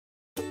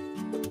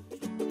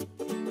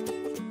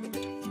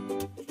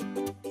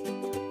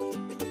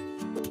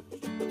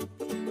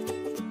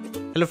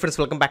Hello friends,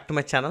 welcome back to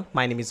my channel.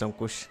 My name is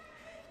Ankush.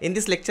 In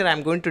this lecture, I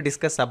am going to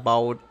discuss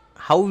about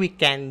how we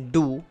can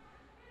do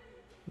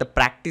the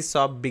practice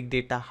of big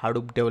data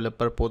Hadoop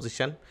developer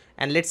position.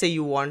 And let's say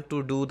you want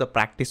to do the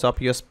practice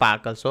of your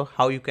Spark also,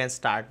 how you can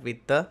start with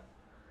the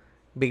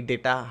big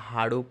data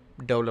Hadoop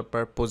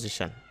developer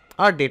position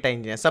or data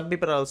engineer. Some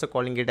people are also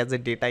calling it as a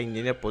data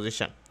engineer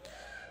position.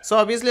 So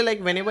obviously, like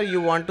whenever you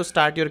want to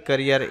start your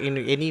career in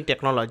any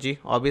technology,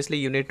 obviously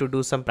you need to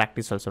do some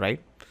practice also,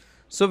 right?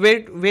 So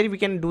where we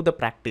can do the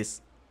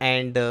practice,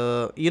 and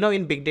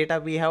in big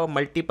data we have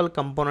multiple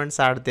components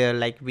are there,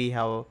 like we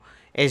have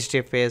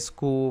HDFS,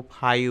 Scoop,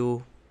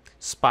 Hadoop,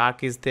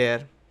 Spark is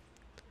there,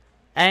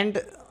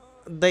 and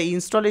the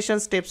installation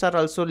steps are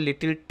also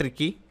little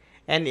tricky,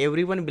 and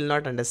everyone will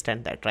not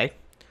understand that, right?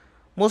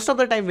 Most of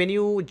the time when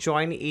you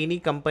join any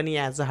company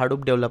as a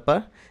Hadoop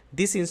developer,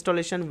 this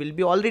installation will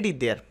be already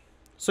there,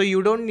 so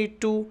you don't need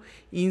to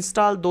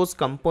install those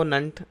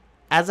component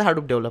as a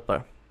Hadoop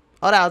developer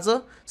or as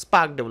a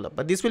Spark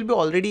developer. This will be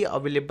already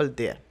available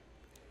there.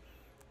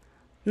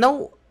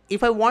 Now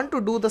if I want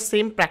to do the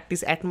same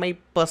practice at my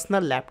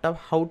personal laptop,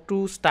 how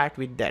to start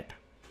with that?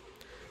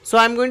 So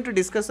I'm going to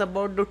discuss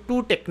about the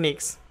two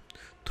techniques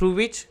through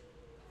which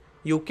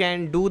you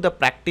can do the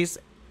practice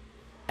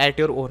at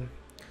your own.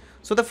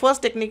 So the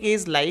first technique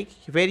is like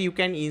where you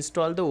can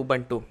install the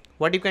Ubuntu.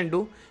 What you can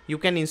do, you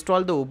can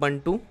install the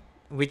Ubuntu,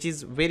 which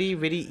is very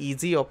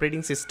easy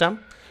operating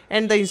system,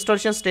 and the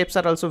installation steps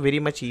are also very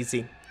much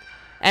easy.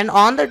 And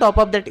on the top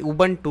of that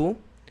Ubuntu,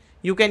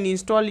 you can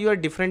install your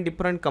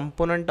different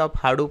component of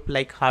Hadoop,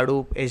 like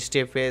Hadoop,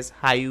 HDFS,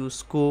 Hadoop,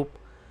 Scoop,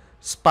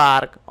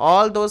 Spark.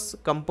 All those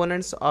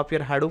components of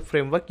your Hadoop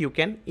framework you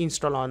can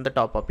install on the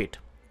top of it,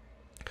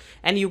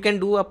 and you can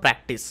do a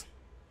practice.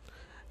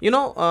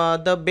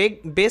 The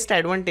best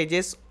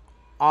advantages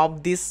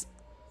of this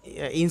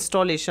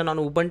installation on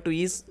Ubuntu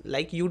is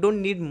like you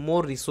don't need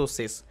more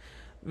resources.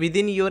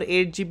 Within your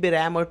 8 GB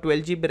RAM or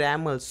 12 GB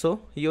RAM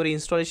also, your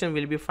installation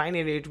will be fine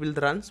and it will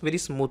run very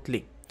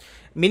smoothly.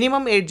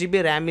 Minimum 8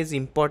 GB RAM is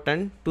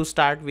important to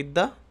start with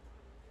the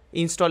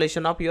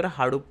installation of your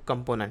Hadoop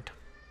component.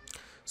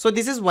 So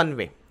this is one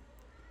way.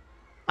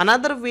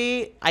 Another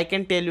way I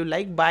can tell you,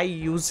 like by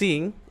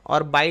using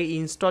or by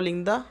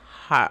installing the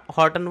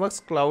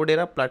Hortonworks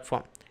Cloudera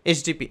platform,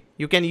 HDP.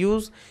 You can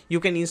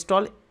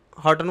install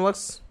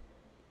Hortonworks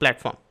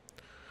platform.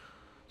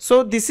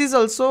 So this is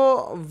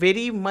also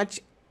very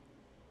much,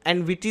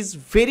 and which is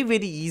very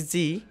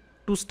easy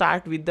to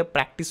start with the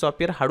practice of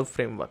your Hadoop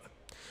framework.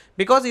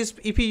 Because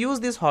if you use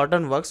this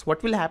Hortonworks,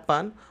 what will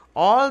happen?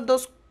 All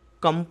those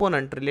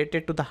components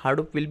related to the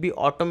Hadoop will be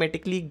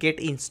automatically get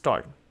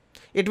installed.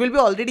 It will be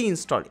already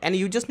installed and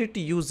you just need to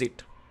use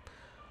it.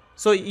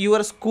 So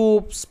your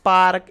Scoop,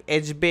 Spark,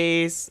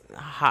 HBase,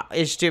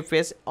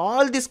 HDFS,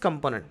 all these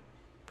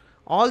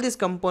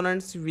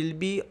components will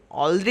be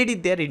already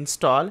there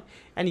installed,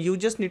 and you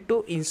just need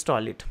to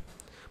install it.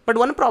 But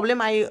one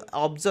problem I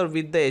observe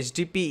with the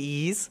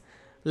HDP is,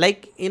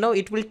 like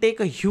it will take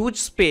a huge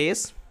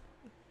space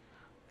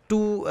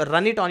to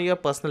run it on your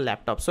personal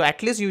laptop. So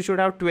at least you should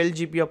have 12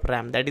 GB of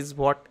RAM. That is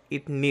what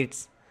it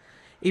needs.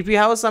 If you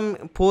have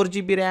some 4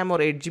 GB RAM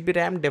or 8 GB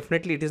RAM,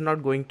 definitely it is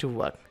not going to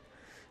work.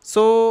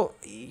 So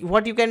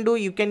what you can do,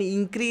 you can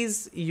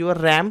increase your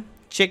RAM.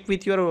 Check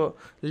with your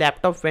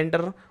laptop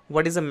vendor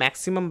what is the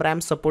maximum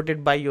RAM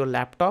supported by your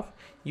laptop.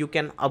 You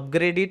can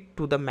upgrade it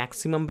to the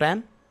maximum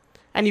RAM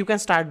and you can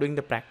start doing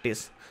the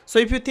practice. So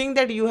if you think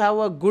that you have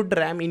a good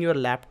RAM in your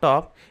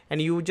laptop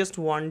and you just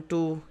want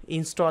to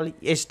install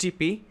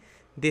HDP,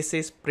 this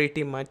is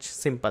pretty much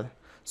simple.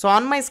 So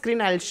on my screen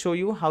I'll show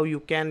you how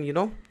you can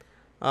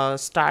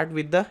start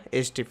with the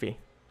HDP.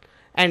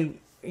 And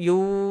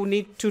you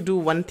need to do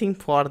one thing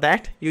for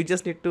that. You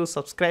just need to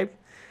subscribe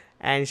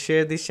and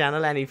share this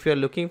channel, and if you are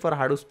looking for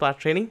Hadoop Spark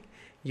training,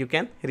 you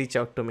can reach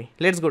out to me.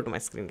 Let's go to my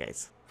screen,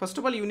 guys. First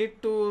of all, you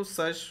need to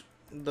search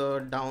the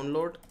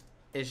download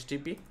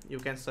HDP. You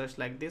can search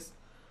like this,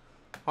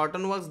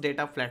 Hortonworks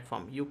data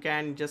platform. You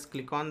can just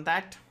click on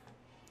that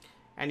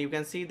and you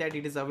can see that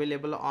it is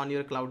available on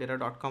your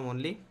cloudera.com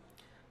only.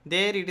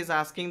 There it is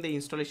asking the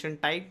installation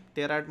type.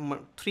 There are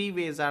three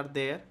ways are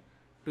there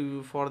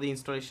for the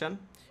installation.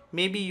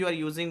 Maybe you are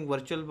using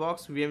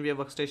VirtualBox, VMware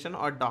Workstation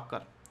or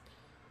Docker.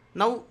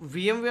 Now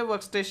VMware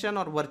Workstation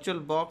or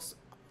VirtualBox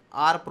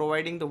are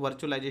providing the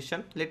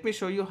virtualization. Let me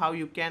show you how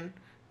you can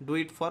do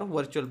it for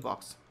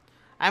VirtualBox.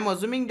 I am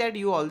assuming that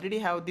you already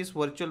have this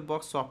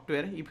VirtualBox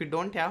software. If you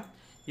don't have,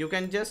 you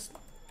can just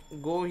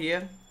go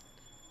here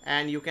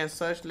and you can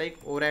search like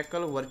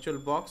Oracle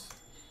VirtualBox.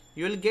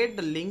 You will get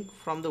the link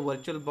from the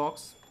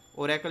VirtualBox,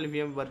 Oracle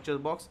VM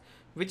VirtualBox,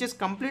 which is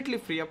completely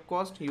free of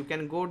cost. You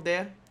can go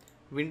there,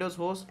 Windows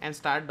host, and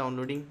start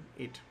downloading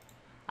it.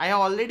 I have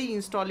already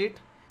installed it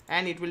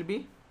and it will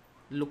be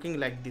looking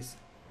like this.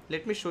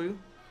 Let me show you.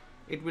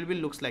 It will be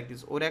looks like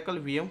this, Oracle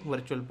VM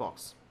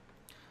VirtualBox.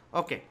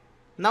 Okay,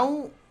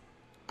 now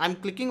I'm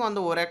clicking on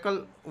the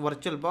Oracle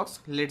VirtualBox.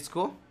 Let's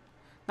go.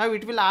 Now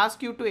it will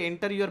ask you to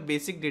enter your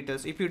basic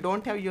details. If you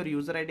don't have your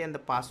user ID and the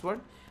password,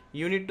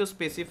 You need to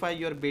specify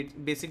your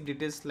basic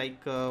details,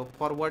 like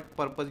for what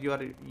purpose you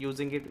are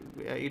using it.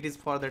 It is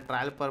for the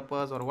trial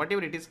purpose or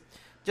whatever it is.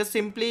 Just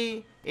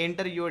simply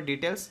enter your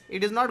details.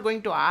 It is not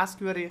going to ask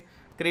your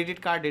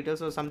credit card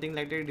details or something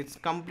like that. It's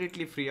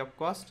completely free of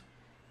cost.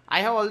 I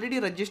have already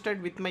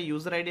registered with my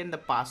user ID and the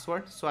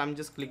password, so I'm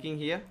just clicking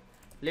here.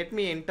 Let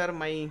me enter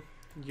my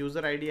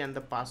user ID and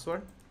the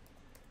password.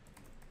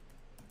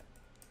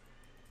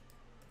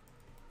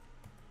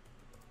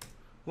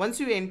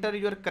 Once you enter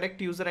your correct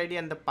user ID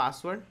and the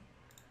password,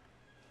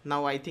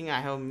 now I think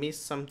I have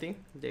missed something.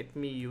 Let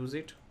me use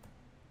it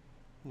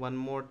one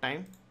more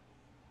time.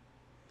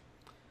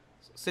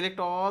 Select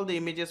all the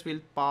images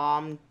with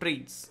palm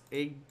trees.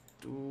 8,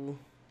 2,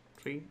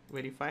 3.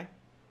 Verify.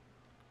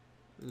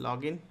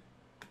 Login.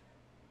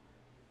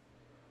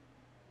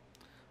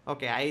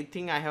 Okay, I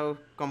think I have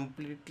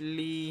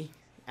completely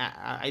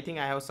I think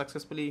I have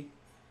successfully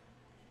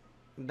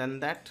done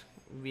that.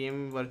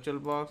 VM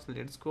VirtualBox,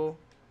 let's go.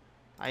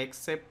 I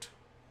accept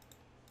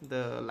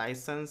the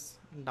license,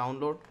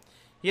 download.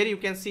 Here you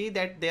can see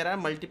that there are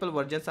multiple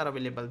versions are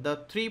available. The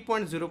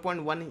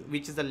 3.0.1,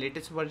 which is the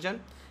latest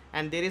version,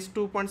 and there is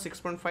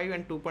 2.6.5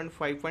 and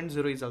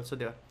 2.5.0 is also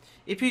there.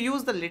 If you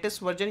use the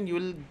latest version, you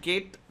will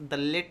get the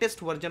latest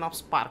version of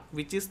Spark,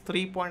 which is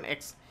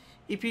 3.x.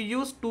 If you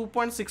use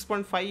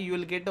 2.6.5, you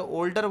will get the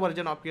older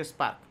version of your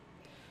Spark.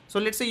 So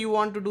let's say you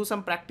want to do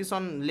some practice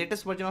on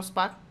latest version of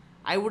Spark.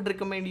 I would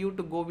recommend you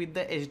to go with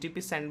the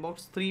HDP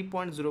Sandbox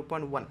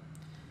 3.0.1.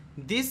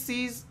 This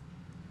is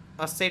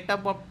a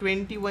setup of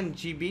 21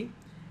 GB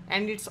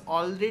and it's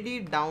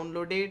already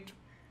downloaded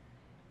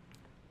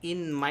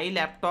in my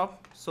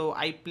laptop. So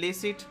I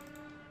place it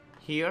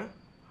here,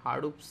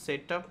 Hadoop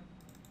setup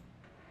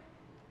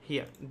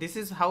here. This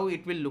is how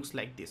it will looks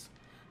like this.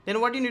 Then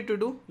what you need to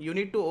do, you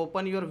need to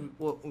open your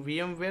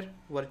VMware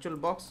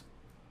VirtualBox,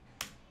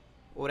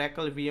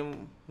 Oracle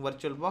VM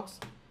VirtualBox.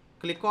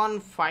 Click on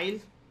File,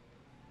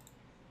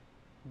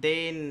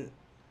 then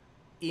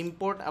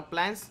Import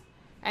Appliance,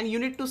 and you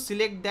need to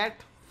select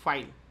that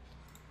file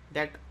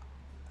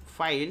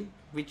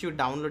which you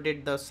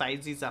downloaded. The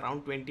size is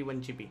around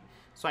 21 GB.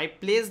 So I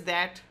place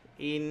that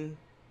in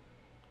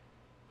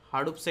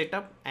Hadoop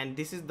setup, and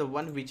this is the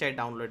one which I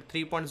downloaded,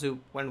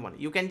 3.0.1.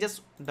 You can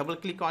just double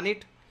click on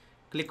it,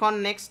 click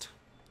on next.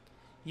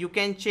 You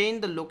can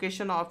change the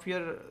location of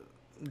your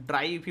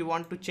drive if you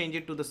want to change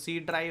it to the C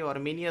drive or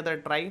many other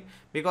drive,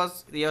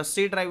 because your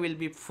C drive will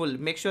be full.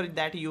 Make sure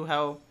that you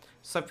have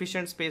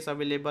sufficient space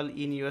available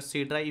in your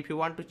C drive. If you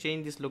want to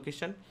change this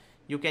location,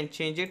 you can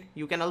change it.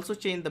 You can also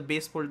change the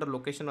base folder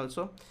location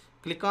also.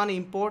 Click on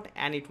import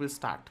and it will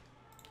start.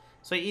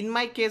 So in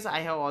my case,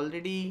 I have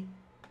already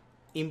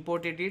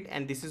imported it,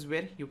 and this is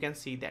where you can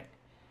see that.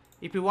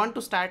 If you want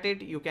to start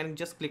it, you can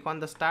just click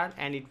on the start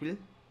and it will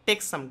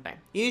take some time.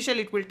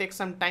 Initially it will take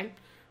some time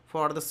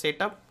for the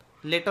setup.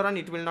 Later on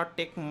it will not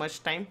take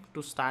much time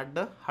to start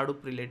the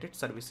Hadoop related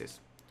services.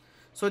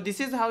 So this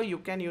is how you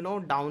can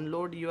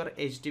download your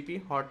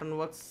HDP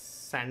Hortonworks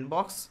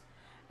Sandbox,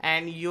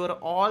 and your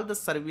all the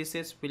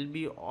services will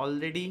be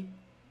already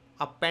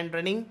up and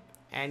running,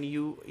 and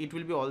it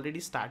will be already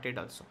started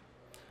also.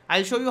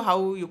 I'll show you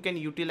how you can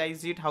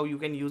utilize it, how you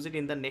can use it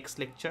in the next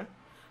lecture.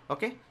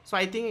 Okay, so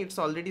I think it's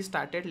already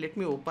started. Let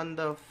me open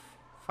the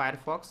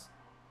Firefox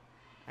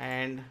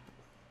and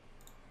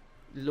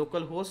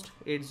localhost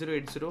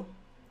 8080.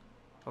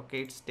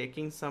 Okay, it's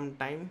taking some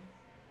time.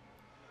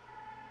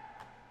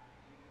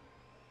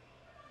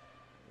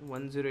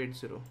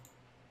 1080.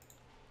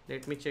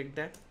 Let me check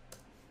that.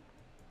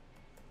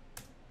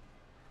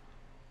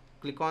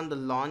 Click on the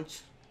launch.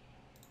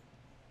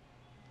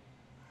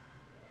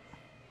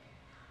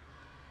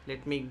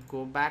 Let me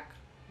go back.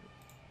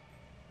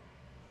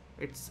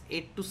 It's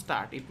 8 to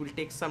start. It will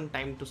take some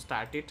time to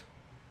start it.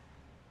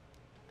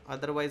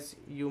 Otherwise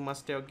you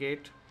must have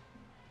get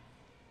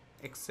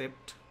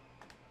accept.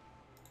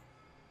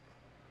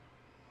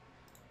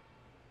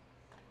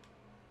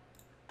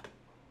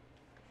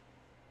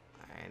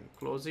 And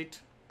close it.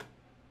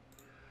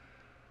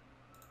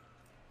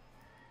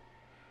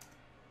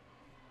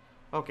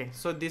 Okay,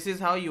 so this is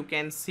how you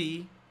can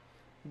see.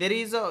 There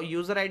is a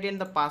user ID and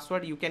the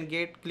password. You can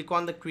click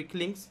on the quick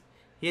links.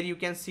 Here you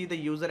can see the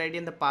user ID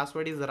and the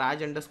password is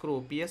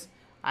Raj_OPS.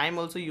 I am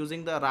also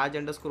using the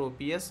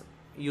Raj_OPS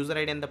user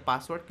ID and the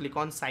password. Click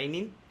on sign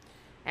in,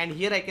 and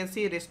here I can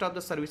see rest of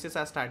the services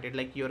are started,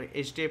 like your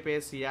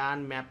HDFS,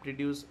 Yarn,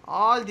 MapReduce.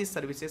 All these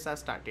services are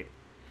started.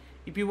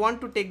 If you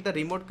want to take the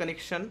remote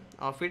connection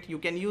of it, you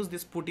can use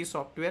this Putty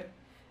software,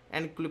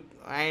 and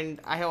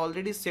I have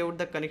already saved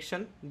the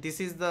connection. This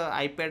is the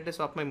IP address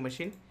of my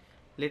machine.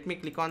 Let me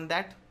click on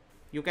that.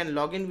 You can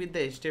log in with the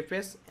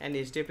HDFS, and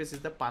HDFS is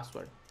the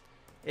password.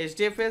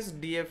 HDFS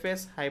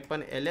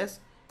DFS-ls.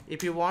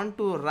 If you want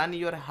to run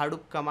your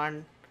Hadoop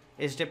command,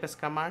 HDFS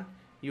command,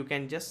 you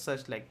can just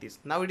search like this.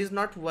 Now it is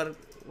not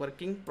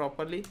working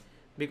properly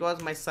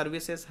because my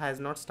services has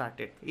not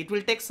started. It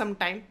will take some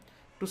time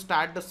to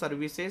start the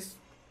services.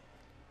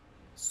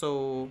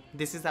 So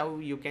this is how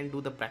you can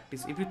do the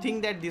practice. If you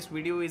think that this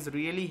video is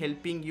really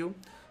helping you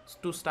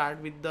to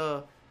start with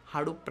the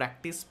Hadoop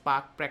Practice,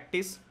 Spark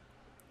Practice.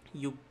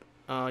 You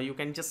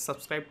can just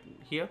subscribe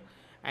here,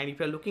 and if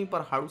you are looking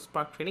for Hadoop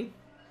Spark training,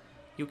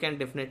 you can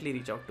definitely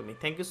reach out to me.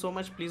 Thank you so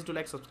much. Please do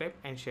like, subscribe,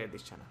 and share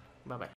this channel. Bye bye.